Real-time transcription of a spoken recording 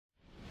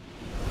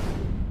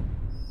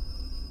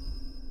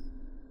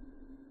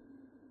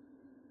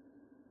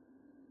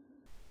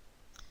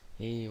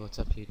Hey, what's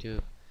up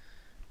YouTube?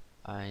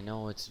 I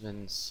know it's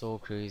been so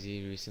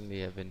crazy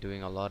recently. I've been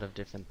doing a lot of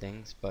different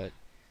things, but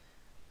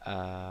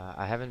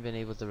I haven't been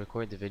able to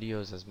record the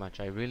videos as much.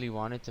 I really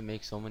wanted to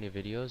make so many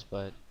videos,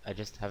 but I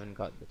just haven't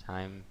got the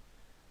time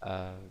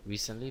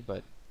recently.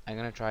 But I'm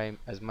gonna try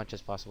as much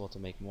as possible to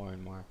make more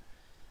and more,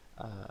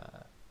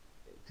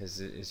 because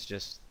it's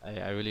just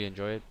I really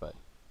enjoy it, but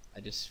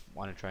I just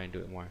want to try and do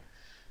it more.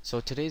 So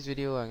today's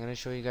video, I'm gonna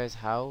show you guys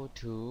how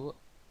to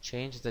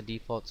change the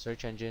default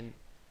search engine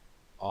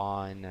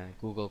on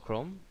Google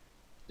Chrome.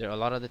 There are a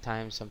lot of the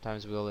times,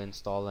 sometimes we'll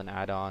install an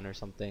add-on or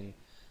something,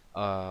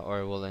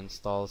 or we'll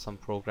install some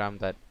program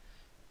that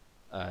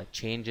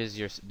changes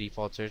your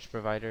default search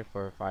provider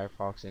for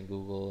Firefox and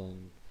Google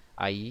and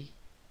IE,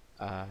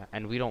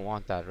 and we don't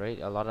want that, right?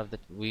 A lot of the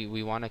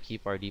we want to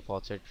keep our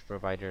default search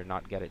provider,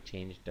 not get it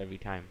changed every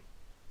time.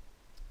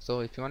 So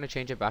if you want to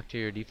change it back to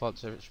your default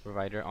search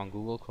provider on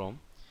Google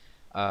Chrome,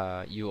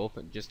 you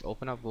just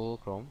open up Google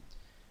Chrome.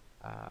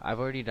 I've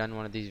already done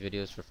one of these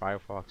videos for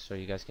Firefox, so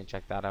you guys can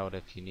check that out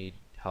if you need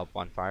help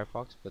on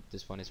Firefox, but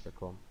this one is for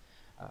Chrome.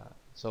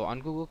 So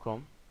on Google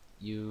Chrome,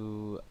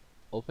 you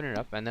open it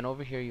up, and then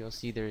over here you'll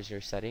see there's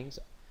your settings,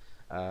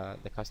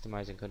 the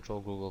customize and control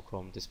Google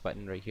Chrome, this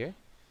button right here.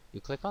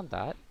 You click on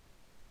that,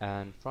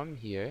 and from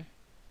here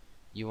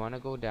you want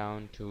to go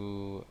down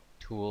to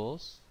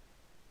tools,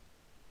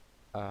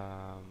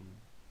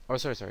 or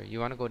sorry, you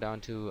want to go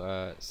down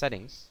to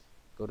settings.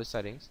 Go to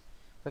settings,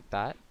 click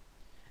that,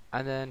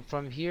 and then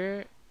from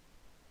here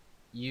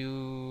you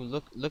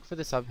look for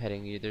the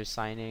subheading, either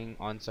signing,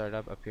 on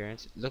startup,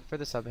 appearance. Look for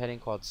the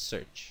subheading called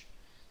search.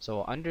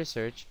 So under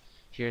search,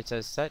 here it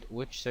says set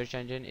which search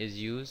engine is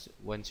used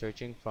when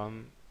searching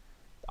from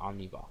the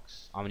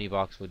Omnibox.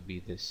 Omnibox would be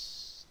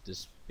this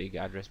big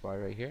address bar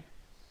right here.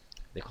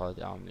 They call it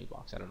the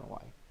Omnibox. I don't know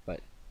why,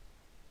 but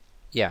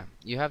yeah,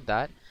 you have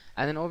that.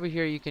 And then over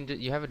here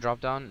you have a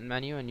drop down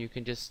menu, and you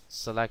can just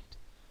select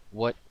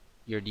what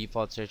your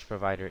default search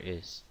provider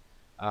is.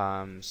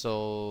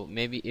 So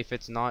maybe if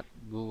it's not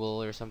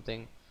Google or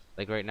something,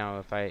 like right now,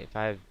 if I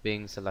have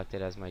Bing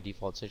selected as my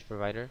default search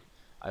provider,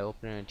 I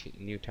open a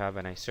new tab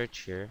and I search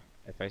here.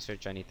 If I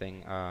search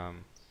anything,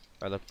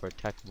 if I look for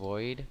tech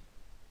void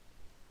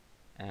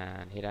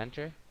and hit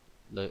enter,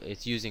 look,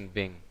 it's using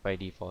Bing by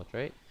default,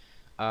 right?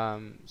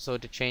 So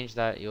to change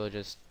that, you'll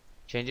just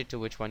change it to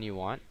which one you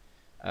want.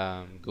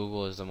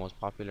 Google is the most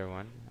popular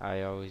one.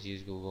 I always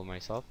use Google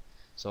myself,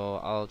 so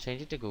I'll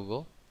change it to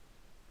Google.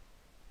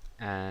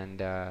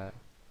 And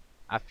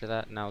after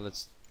that, now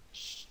let's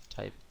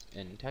type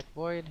in tech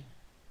void,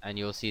 and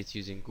you'll see it's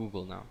using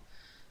Google now.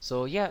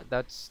 So yeah,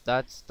 that's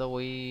the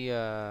way.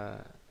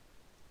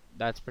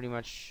 That's pretty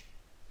much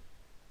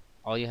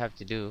all you have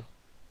to do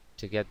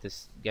to get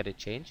it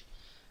changed.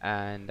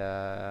 And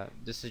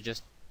this is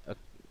just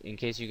in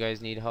case you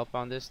guys need help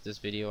on this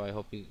video. I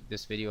hope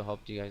this video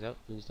helped you guys out.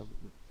 Please don't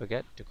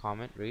forget to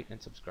comment, rate,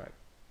 and subscribe.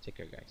 Take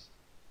care, guys.